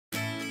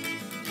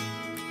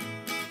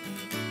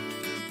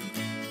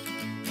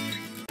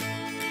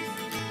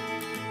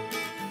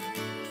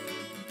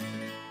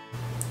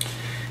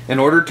In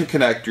order to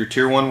connect your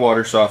Tier 1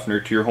 water softener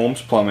to your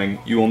home's plumbing,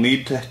 you will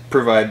need to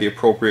provide the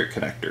appropriate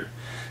connector.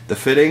 The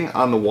fitting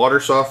on the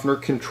water softener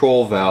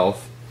control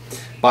valve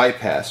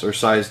bypass are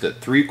sized at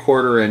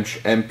 3/4 inch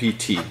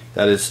MPT,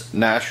 that is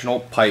National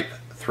Pipe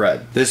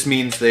Thread. This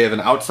means they have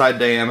an outside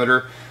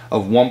diameter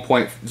of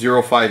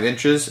 1.05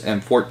 inches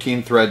and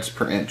 14 threads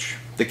per inch.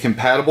 The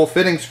compatible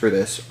fittings for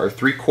this are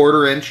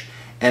 3/4 inch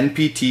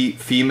NPT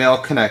female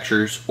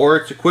connectors or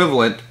its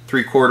equivalent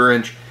 3/4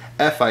 inch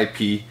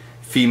FIP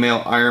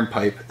female iron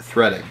pipe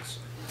threadings.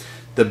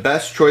 The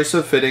best choice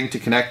of fitting to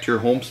connect your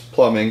home's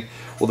plumbing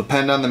will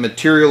depend on the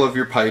material of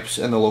your pipes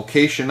and the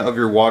location of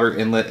your water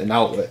inlet and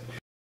outlet.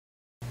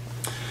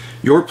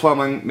 Your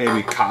plumbing may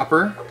be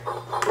copper,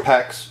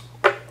 PEX,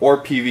 or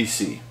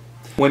PVC.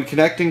 When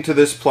connecting to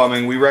this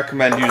plumbing, we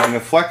recommend using a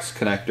flex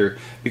connector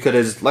because it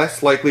is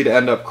less likely to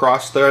end up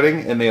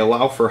cross-threading, and they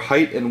allow for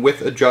height and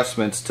width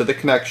adjustments to the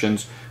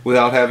connections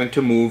without having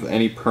to move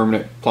any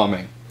permanent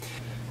plumbing.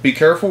 Be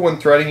careful when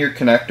threading your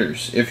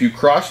connectors. If you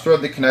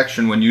cross-thread the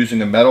connection when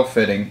using a metal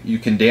fitting, you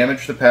can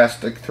damage the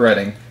plastic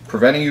threading,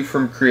 preventing you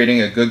from creating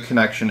a good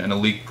connection and a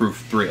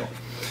leak-proof reel.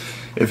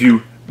 If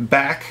you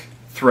back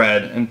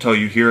thread until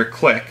you hear a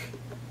click,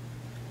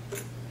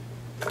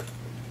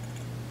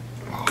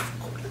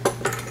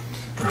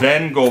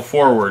 then go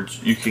forwards,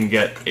 you can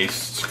get a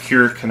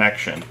secure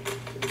connection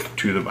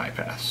to the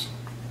bypass.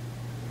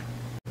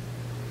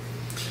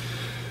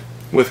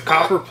 With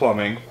copper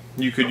plumbing,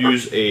 you could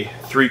use a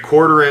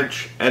 3/4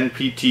 inch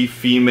NPT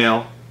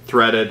female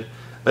threaded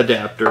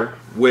adapter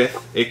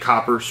with a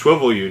copper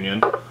swivel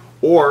union,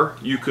 or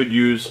you could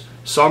use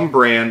some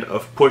brand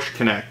of push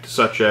connect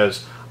such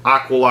as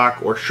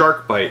Aqualock or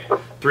Sharkbite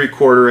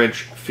 3/4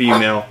 inch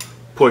female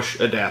push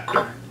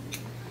adapter.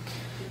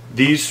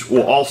 These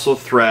will also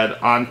thread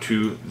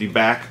onto the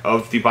back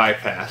of the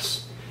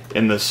bypass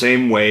in the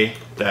same way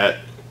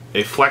that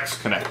a flex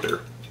connector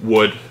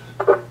would.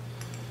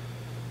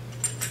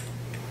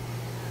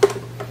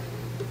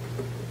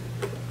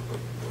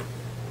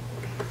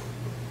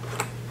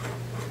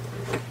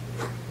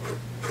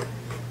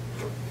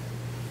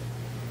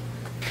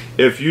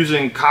 If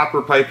using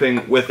copper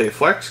piping with a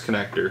flex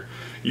connector,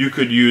 you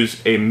could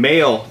use a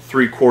male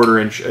 3/4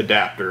 inch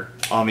adapter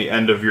on the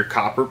end of your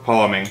copper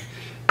plumbing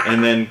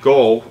and then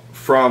go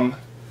from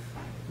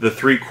the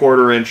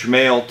 3/4 inch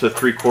male to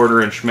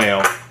 3/4 inch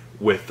male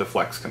with the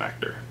flex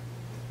connector.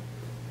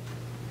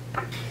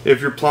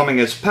 If your plumbing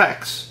is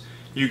PEX,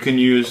 you can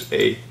use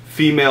a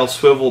female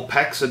swivel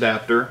PEX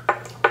adapter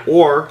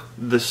or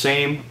the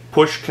same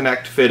push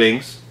connect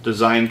fittings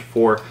designed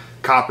for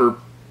copper,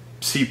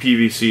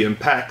 CPVC, and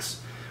PEX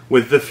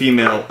with the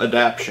female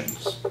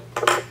adaptions.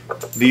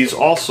 These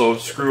also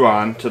screw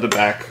on to the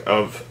back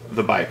of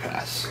the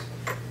bypass.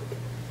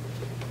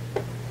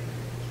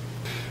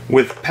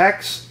 With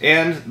PEX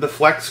and the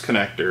flex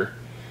connector,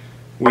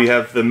 we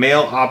have the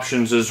male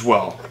options as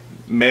well.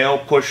 Male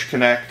push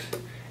connect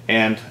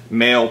and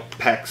male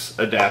PEX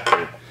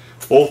adapter.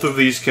 Both of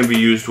these can be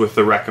used with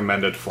the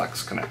recommended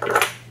flex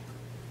connector.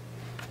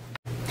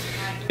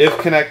 If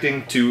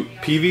connecting to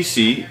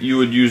PVC, you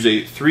would use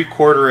a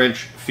 3/4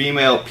 inch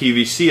female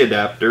PVC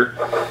adapter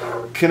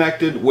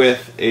connected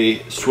with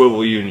a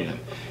swivel union.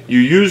 You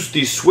use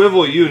the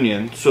swivel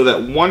union so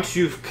that once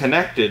you've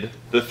connected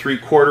the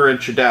 3/4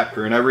 inch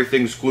adapter and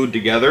everything's glued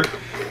together,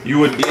 you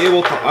would be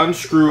able to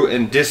unscrew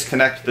and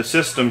disconnect the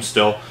system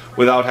still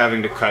without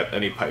having to cut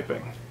any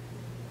piping.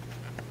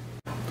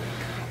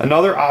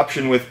 Another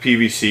option with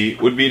PVC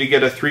would be to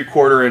get a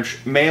 3/4 inch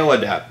male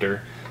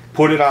adapter,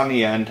 put it on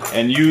the end,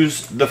 and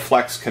use the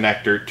flex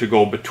connector to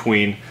go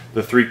between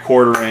the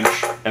 3/4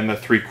 inch and the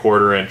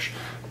 3/4 inch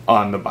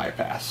on the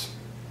bypass.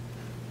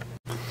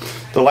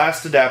 The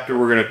last adapter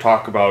we're going to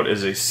talk about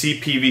is a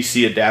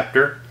CPVC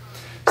adapter.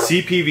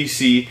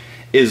 CPVC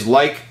is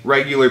like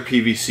regular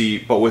PVC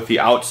but with the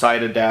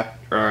outside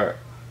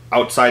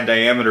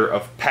diameter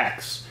of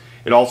PEX.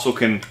 It also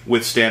can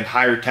withstand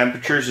higher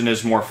temperatures and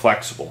is more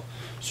flexible.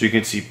 So you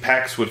can see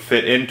PEX would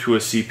fit into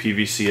a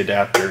CPVC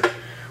adapter,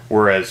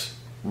 whereas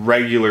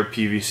regular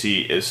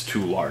PVC is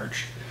too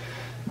large.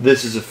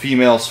 This is a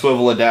female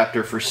swivel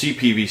adapter for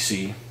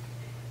CPVC,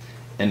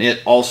 and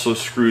it also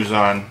screws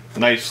on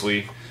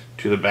nicely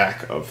to the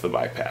back of the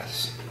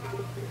bypass.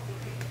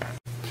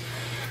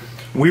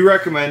 We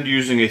recommend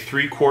using a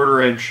 3/4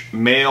 inch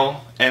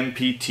male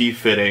MPT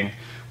fitting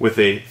with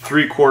a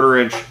 3/4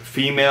 inch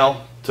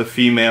female to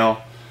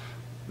female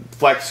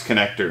flex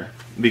connector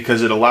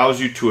because it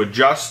allows you to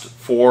adjust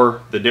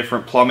for the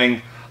different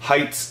plumbing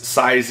heights,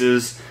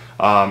 sizes,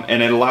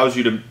 and it allows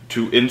you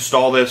to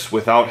install this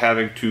without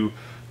having to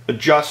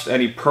adjust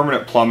any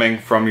permanent plumbing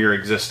from your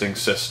existing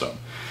system.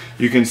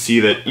 You can see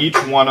that each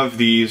one of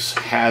these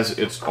has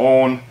its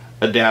own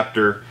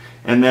adapter,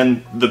 and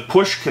then the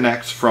push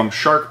connects from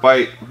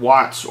Sharkbite,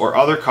 Watts, or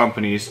other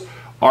companies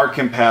are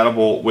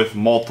compatible with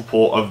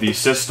multiple of these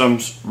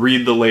systems.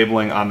 Read the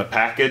labeling on the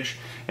package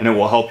and it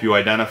will help you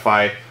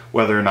identify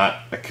whether or not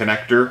a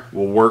connector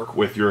will work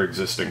with your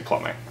existing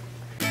plumbing.